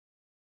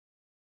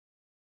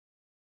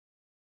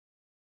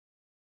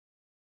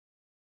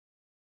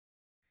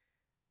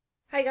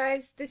Hey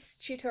guys, this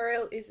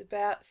tutorial is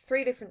about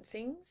three different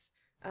things: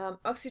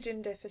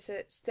 oxygen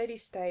deficit, steady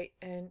state,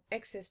 and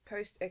excess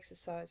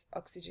post-exercise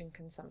oxygen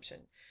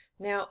consumption.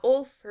 Now,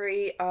 all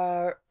three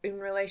are in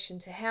relation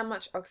to how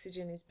much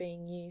oxygen is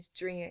being used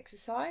during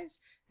exercise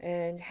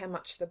and how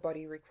much the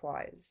body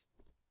requires.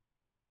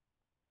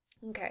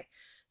 Okay,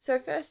 so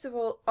first of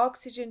all,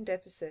 oxygen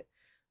deficit.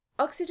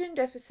 Oxygen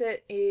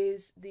deficit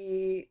is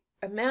the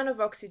amount of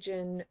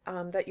oxygen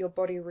that your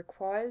body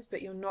requires,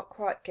 but you're not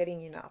quite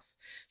getting enough.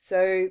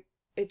 So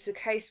it's a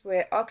case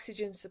where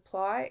oxygen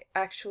supply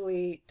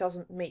actually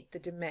doesn't meet the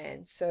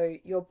demand. So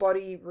your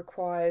body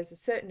requires a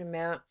certain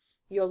amount,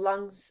 your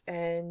lungs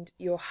and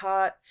your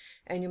heart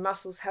and your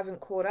muscles haven't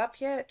caught up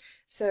yet,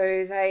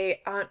 so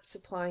they aren't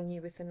supplying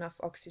you with enough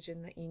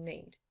oxygen that you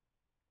need.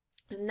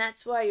 And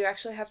that's why you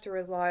actually have to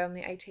rely on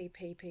the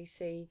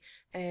ATP-PC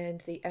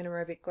and the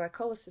anaerobic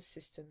glycolysis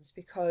systems,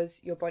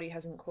 because your body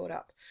hasn't caught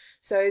up.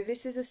 So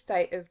this is a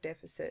state of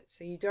deficit.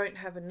 So you don't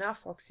have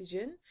enough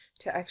oxygen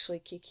to actually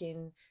kick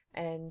in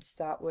and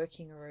start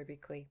working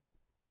aerobically.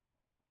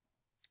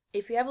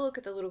 If you have a look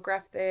at the little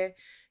graph there,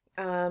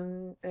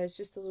 there's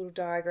just a little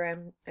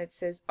diagram. It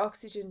says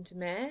oxygen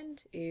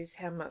demand is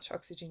how much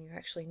oxygen you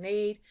actually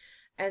need.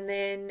 And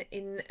then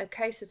in a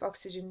case of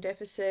oxygen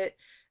deficit,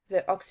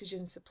 the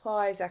oxygen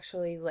supply is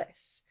actually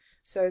less.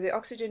 So the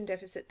oxygen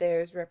deficit there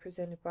is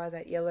represented by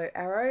that yellow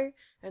arrow,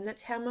 and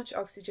that's how much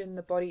oxygen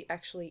the body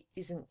actually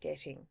isn't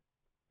getting.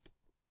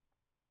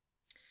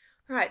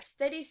 All right,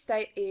 steady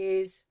state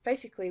is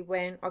basically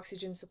when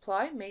oxygen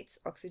supply meets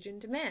oxygen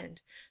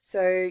demand.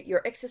 So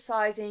you're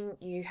exercising,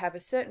 you have a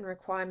certain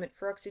requirement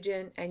for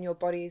oxygen, and your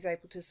body is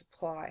able to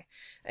supply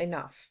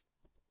enough.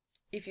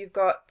 If you've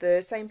got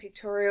the same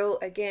pictorial,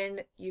 again,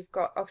 you've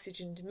got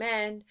oxygen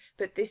demand,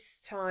 but this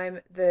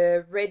time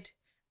the red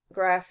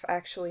graph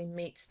actually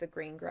meets the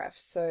green graph.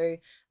 So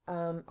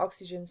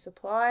oxygen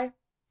supply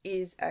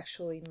is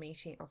actually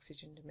meeting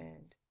oxygen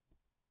demand.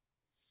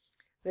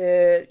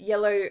 The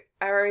yellow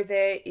arrow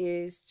there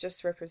is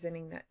just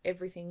representing that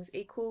everything's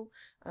equal.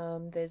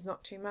 There's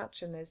not too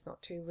much and there's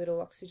not too little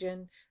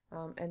oxygen,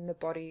 and the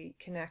body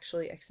can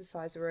actually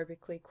exercise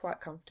aerobically quite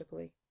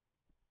comfortably.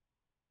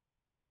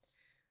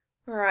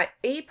 Alright,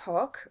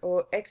 EPOC,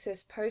 or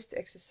excess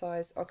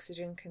post-exercise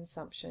oxygen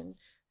consumption.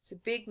 It's a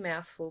big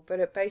mouthful, but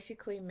it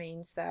basically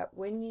means that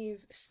when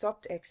you've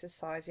stopped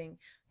exercising,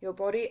 your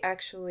body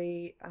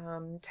actually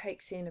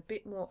takes in a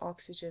bit more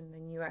oxygen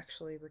than you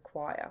actually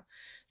require.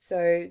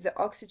 So the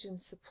oxygen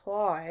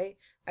supply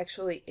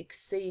actually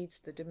exceeds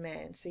the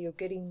demand, so you're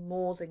getting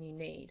more than you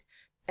need.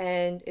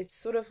 And it's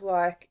sort of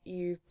like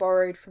you've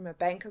borrowed from a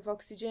bank of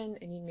oxygen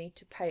and you need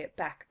to pay it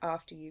back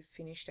after you've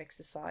finished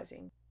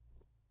exercising.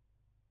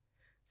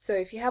 So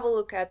if you have a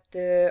look at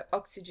the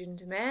oxygen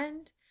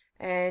demand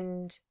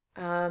and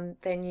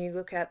then you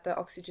look at the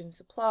oxygen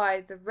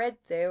supply, the red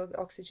there, or the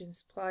oxygen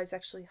supply, is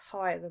actually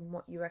higher than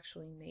what you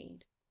actually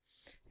need.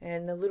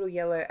 And the little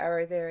yellow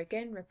arrow there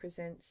again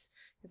represents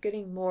you're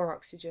getting more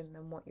oxygen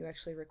than what you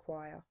actually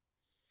require.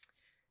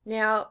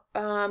 Now,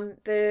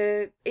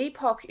 the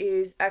EPOC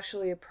is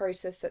actually a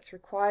process that's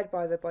required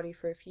by the body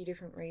for a few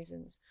different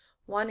reasons.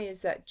 One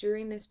is that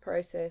during this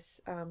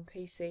process,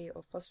 PC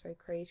or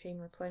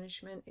phosphocreatine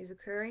replenishment is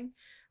occurring.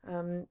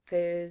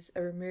 There's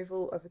a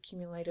removal of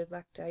accumulated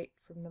lactate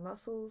from the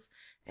muscles,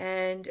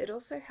 and it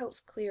also helps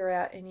clear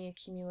out any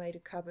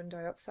accumulated carbon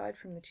dioxide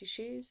from the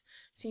tissues.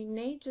 So you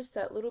need just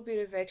that little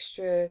bit of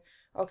extra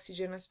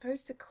oxygen, I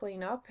suppose, to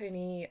clean up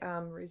any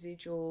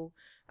residual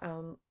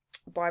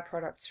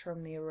byproducts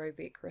from the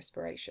aerobic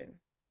respiration.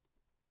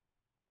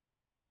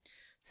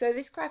 So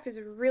this graph is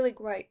a really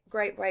great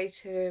way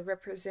to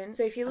represent.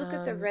 So if you look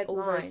at the red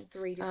line, those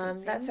three different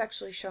things, that's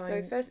actually showing.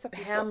 So first up,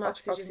 how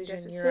much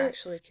oxygen you're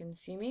actually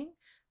consuming.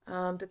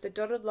 But the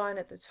dotted line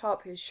at the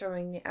top is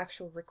showing the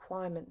actual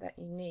requirement that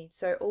you need.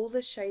 So all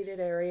the shaded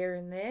area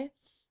in there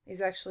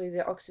is actually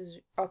the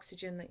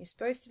oxygen that you're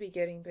supposed to be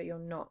getting, but you're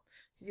not,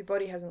 because your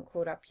body hasn't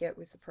caught up yet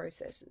with the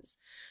processes.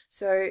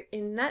 So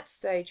in that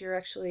stage, you're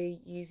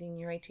actually using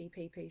your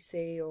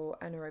ATP-PC or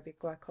anaerobic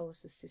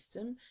glycolysis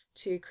system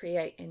to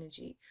create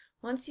energy.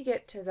 Once you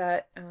get to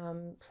that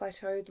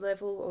plateaued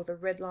level, or the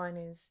red line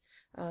is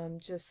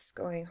just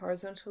going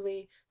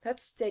horizontally,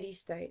 that's steady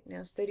state.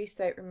 Now, steady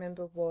state,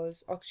 remember,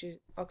 was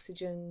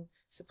oxygen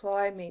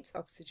supply meets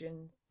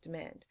oxygen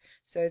demand.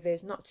 So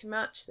there's not too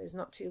much, there's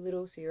not too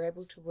little, so you're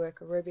able to work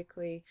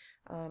aerobically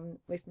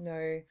with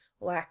no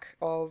lack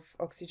of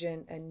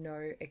oxygen and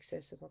no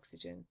excess of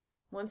oxygen.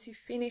 Once you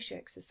finish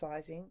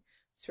exercising,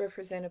 it's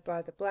represented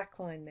by the black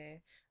line there,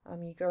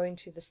 you go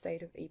into the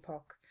state of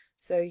EPOC.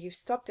 So you've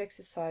stopped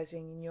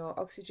exercising and your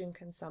oxygen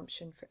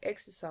consumption for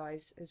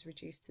exercise is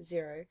reduced to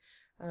 0.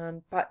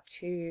 But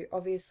to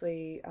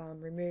obviously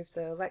remove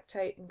the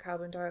lactate and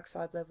carbon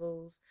dioxide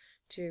levels,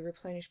 to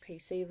replenish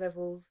PC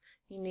levels,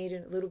 you need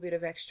a little bit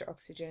of extra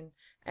oxygen,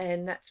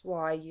 and that's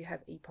why you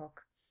have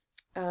EPOC.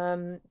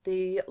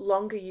 The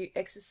longer you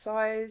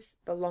exercise,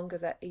 the longer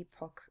that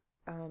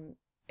EPOC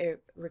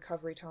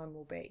recovery time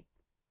will be.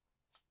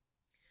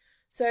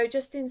 So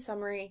just in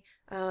summary,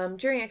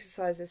 during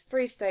exercise there's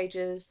 3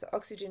 stages: the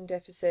oxygen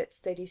deficit,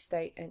 steady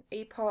state, and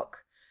EPOC.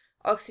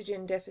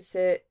 Oxygen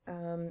deficit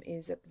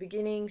is at the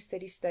beginning,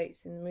 steady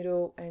state's in the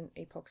middle, and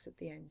EPOC's at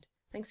the end.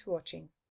 Thanks for watching.